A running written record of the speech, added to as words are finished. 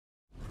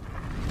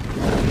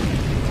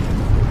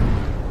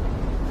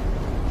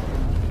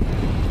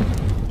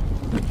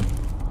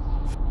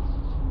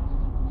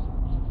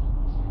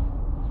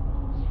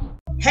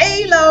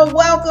Hello,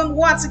 welcome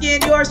once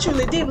again. Yours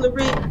truly, Diva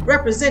Marie,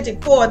 representing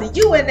for the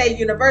UNA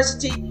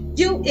University,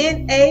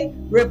 UNA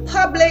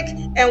Republic.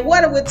 And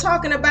what are we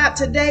talking about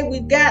today?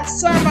 We've got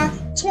summer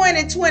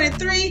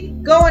 2023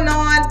 going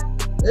on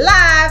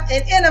live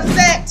and in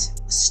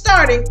effect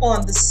starting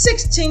on the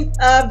 16th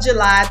of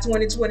July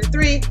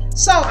 2023.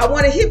 So I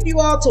want to hip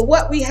you all to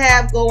what we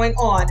have going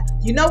on.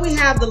 You know, we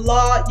have the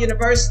Law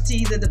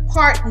University, the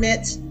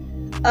department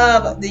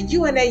of the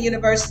UNA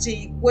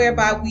University,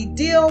 whereby we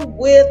deal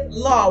with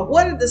law.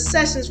 What are the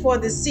sessions for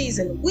this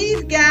season?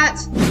 We've got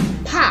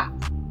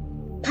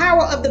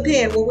Power of the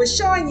Pen, where we're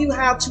showing you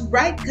how to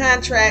write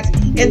contracts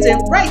and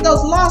to write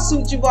those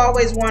lawsuits you've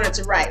always wanted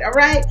to write. All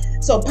right,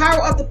 so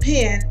Power of the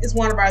Pen is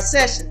one of our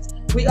sessions.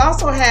 We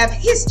also have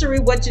History,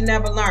 What You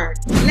Never Learned.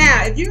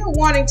 Now, if you're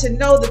wanting to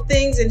know the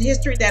things in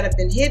history that have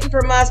been hidden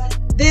from us,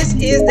 this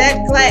is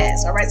that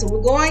class. All right, so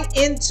we're going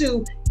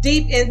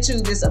deep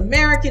into this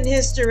American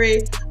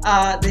history,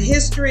 the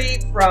history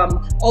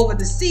from over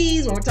the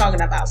seas when we're talking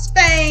about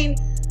Spain.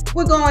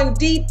 We're going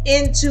deep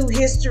into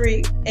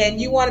history, and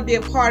you want to be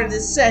a part of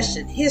this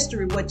session,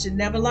 History, What You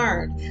Never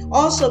Learned.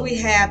 Also, we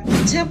have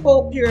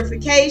Temple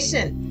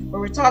Purification, where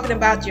we're talking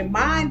about your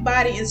mind,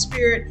 body, and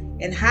spirit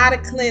and how to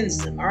cleanse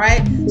them. All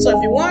right, so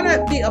if you want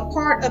to be a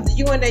part of the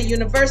UNA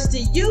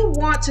University, you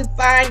want to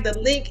find the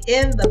link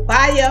in the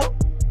bio.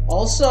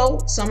 Also,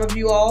 some of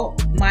you all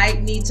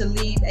might need to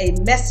leave a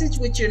message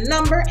with your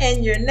number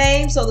and your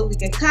name so that we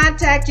can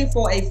contact you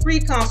for a free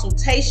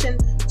consultation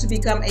to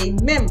become a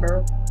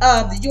member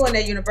of the UNA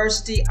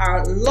University,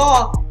 our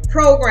law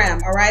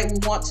program. All right, we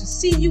want to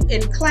see you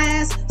in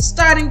class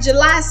starting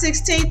July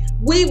 16th.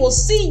 We will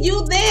see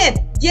you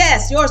then.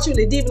 Yes, yours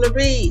truly, Diva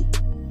Marie.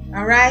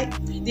 All right,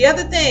 the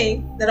other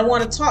thing that I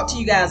want to talk to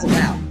you guys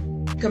about,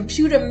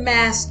 Computer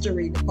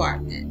Mastery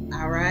Department.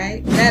 All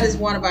right, that is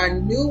one of our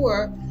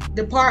newer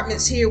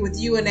departments here with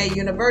UNA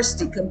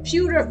University.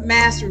 Computer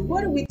Mastery.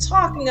 What are we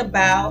talking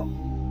about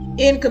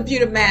in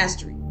Computer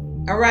Mastery?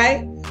 All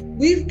right,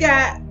 we've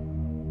got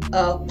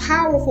a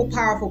powerful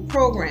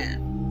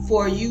program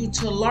for you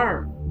to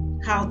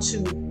learn how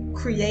to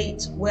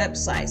create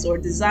websites or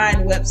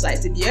design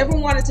websites. If you ever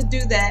wanted to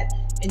do that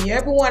and you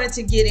ever wanted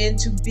to get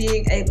into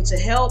being able to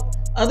help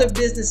other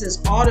businesses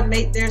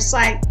automate their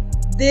site,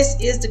 this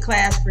is the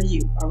class for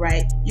you. All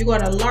right, you're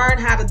going to learn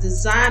how to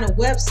design a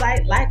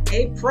website like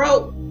a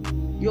pro.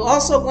 You're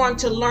also going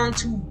to learn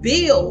to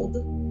build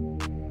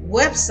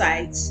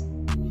websites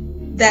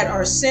that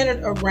are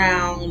centered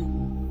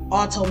around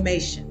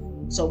automation.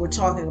 So we're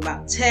talking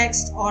about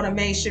text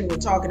automation, we're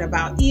talking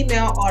about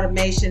email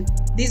automation.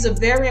 These are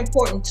very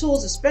important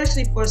tools,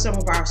 especially for some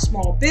of our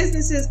small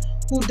businesses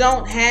who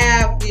don't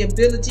have the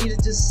ability to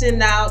just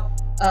send out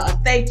a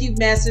thank you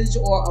message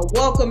or a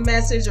welcome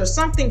message or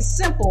something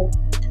simple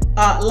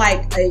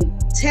like a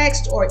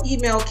text or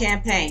email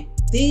campaign.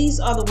 These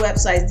are the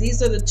websites.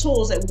 These are the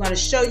tools that we're going to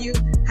show you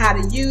how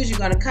to use. You're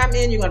going to come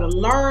in, you're going to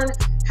learn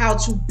how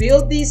to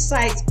build these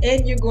sites,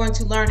 and you're going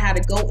to learn how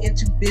to go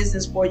into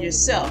business for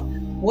yourself.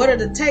 What are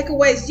the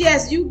takeaways?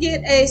 Yes, you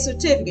get a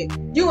certificate.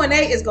 UNA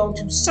is going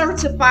to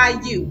certify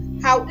you.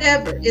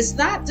 However, it's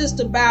not just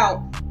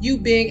about you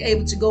being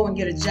able to go and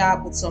get a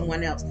job with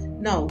someone else.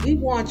 No, we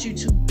want you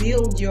to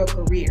build your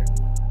career.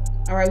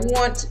 All right, we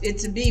want it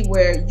to be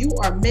where you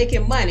are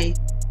making money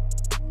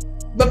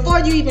before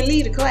you even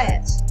leave the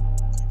class.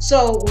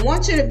 So we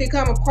want you to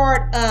become a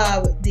part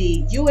of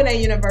the UNA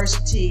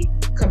University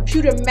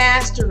Computer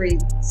Mastery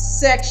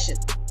section,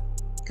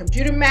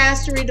 Computer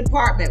Mastery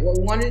Department. What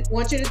we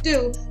want you to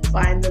do,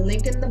 find the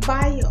link in the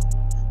bio.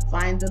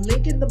 Find the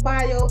link in the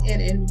bio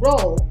and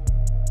enroll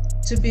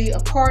to be a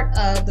part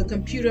of the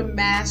Computer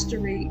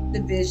Mastery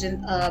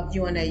Division of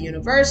UNA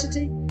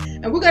University.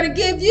 And we're going to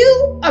give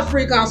you a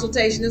free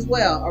consultation as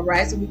well. All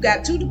right, so we've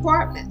got two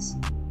departments.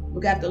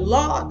 We've got the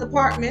Law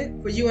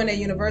Department for UNA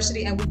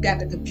University, and we've got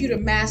the Computer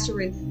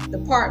Mastery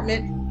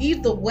Department.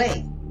 Either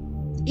way,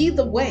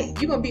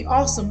 you're going to be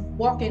awesome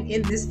walking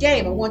in this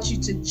game. I want you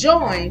to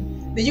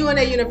join the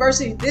UNA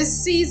University this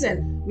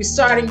season. We're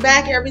starting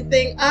back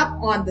everything up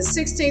on the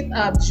 16th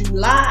of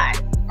July.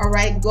 All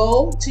right,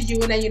 go to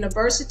UNA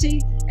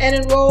University and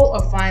enroll,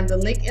 or find the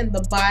link in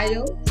the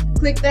bio.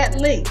 Click that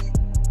link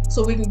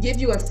so we can give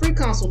you a free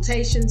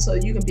consultation so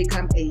you can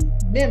become a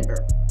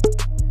member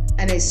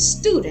and a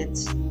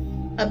student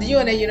of the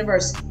UNA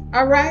University.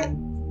 All right,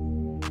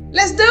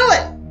 let's do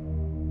it.